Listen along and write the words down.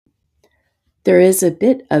There is a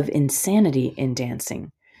bit of insanity in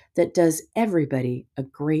dancing that does everybody a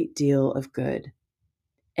great deal of good.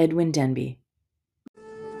 Edwin Denby.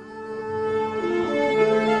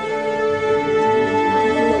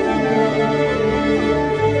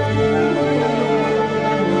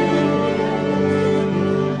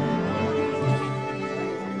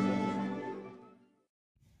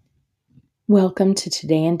 Welcome to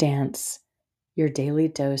Today in Dance, your daily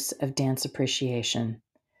dose of dance appreciation.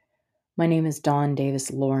 My name is Dawn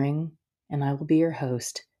Davis Loring, and I will be your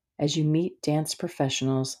host as you meet dance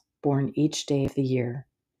professionals born each day of the year.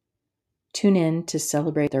 Tune in to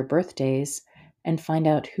celebrate their birthdays and find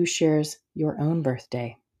out who shares your own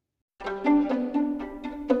birthday.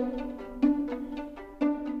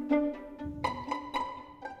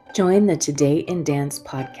 Join the Today in Dance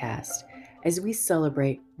podcast as we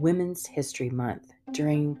celebrate Women's History Month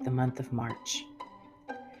during the month of March.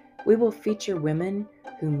 We will feature women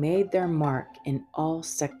who made their mark in all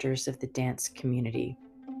sectors of the dance community,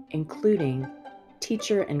 including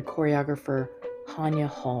teacher and choreographer Hanya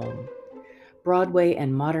Holm, Broadway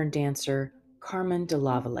and modern dancer Carmen de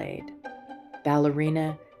Lavalade,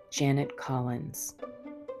 ballerina Janet Collins,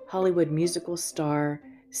 Hollywood musical star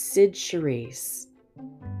Cyd Charisse,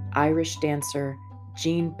 Irish dancer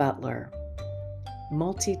Jean Butler,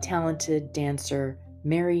 multi-talented dancer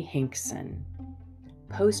Mary Hinkson,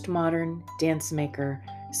 postmodern dance maker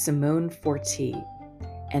Simone Forti,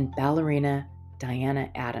 and ballerina Diana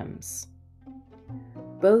Adams.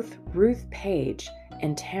 Both Ruth Page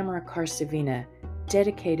and Tamara Karsavina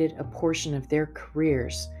dedicated a portion of their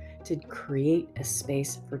careers to create a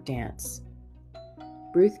space for dance.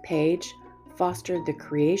 Ruth Page fostered the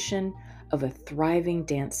creation of a thriving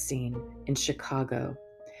dance scene in Chicago,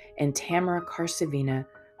 and Tamara Karsavina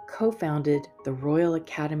co-founded the Royal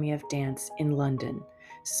Academy of Dance in London,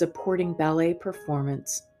 supporting ballet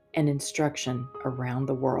performance and instruction around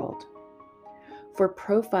the world. For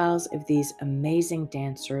profiles of these amazing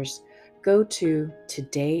dancers, go to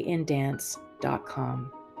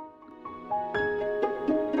todayindance.com.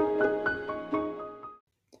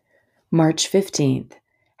 March 15th.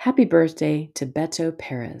 Happy birthday to Beto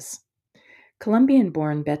Perez.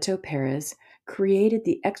 Colombian-born Beto Perez created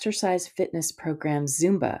the exercise fitness program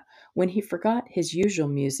Zumba when he forgot his usual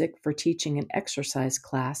music for teaching an exercise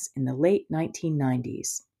class in the late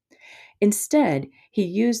 1990s. Instead, he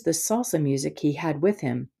used the salsa music he had with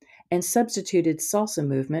him and substituted salsa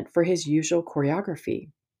movement for his usual choreography.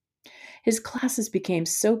 His classes became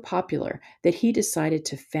so popular that he decided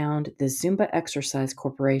to found the Zumba Exercise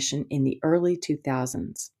Corporation in the early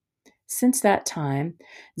 2000s. Since that time,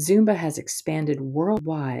 Zumba has expanded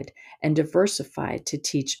worldwide and diversified to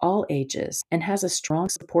teach all ages and has a strong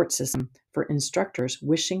support system for instructors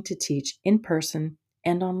wishing to teach in person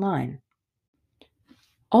and online.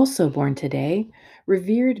 Also born today,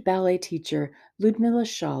 revered ballet teacher Ludmila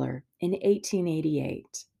Schaller in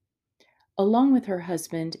 1888. Along with her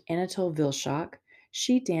husband Anatole Vilshak,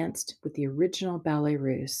 she danced with the original Ballet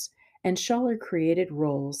Russe, and Schaller created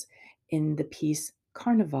roles in the piece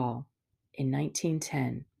Carnival in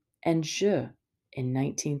 1910 and Jeux in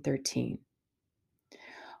 1913.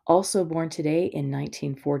 Also born today in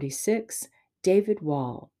 1946, David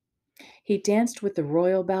Wall. He danced with the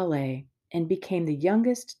Royal Ballet and became the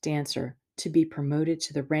youngest dancer to be promoted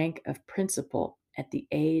to the rank of principal at the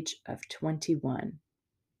age of 21.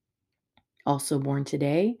 Also born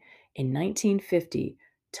today in 1950,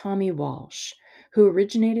 Tommy Walsh, who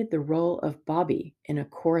originated the role of Bobby in A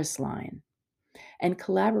Chorus Line and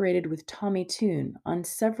collaborated with Tommy Tune on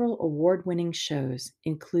several award-winning shows,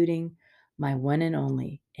 including My One and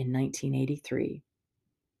Only in 1983.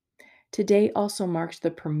 Today also marks the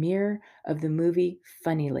premiere of the movie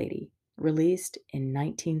Funny Lady, released in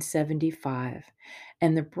 1975,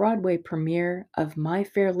 and the Broadway premiere of My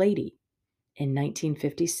Fair Lady in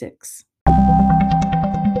 1956.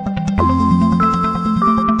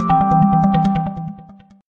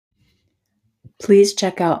 Please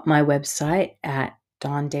check out my website at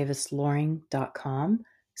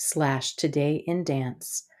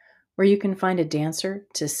dawndavisloring.com/todayindance, where you can find a dancer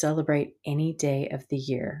to celebrate any day of the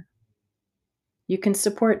year. You can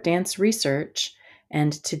support dance research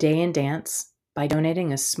and Today in Dance by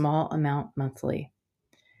donating a small amount monthly.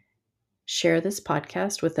 Share this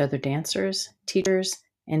podcast with other dancers, teachers,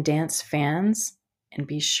 and dance fans, and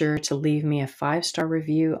be sure to leave me a 5-star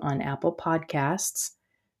review on Apple Podcasts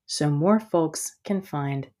so more folks can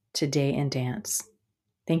find Today in Dance.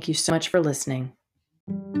 Thank you so much for listening.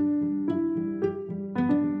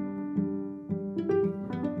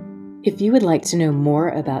 If you would like to know more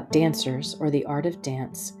about dancers or the art of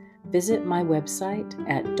dance, visit my website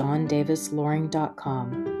at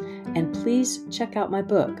dawndavisloring.com. And please check out my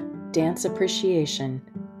book, Dance Appreciation,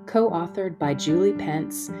 co-authored by Julie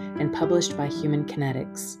Pence and published by Human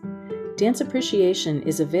Kinetics. Dance Appreciation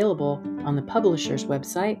is available on the publisher's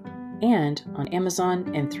website and on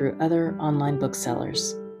Amazon and through other online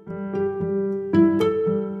booksellers.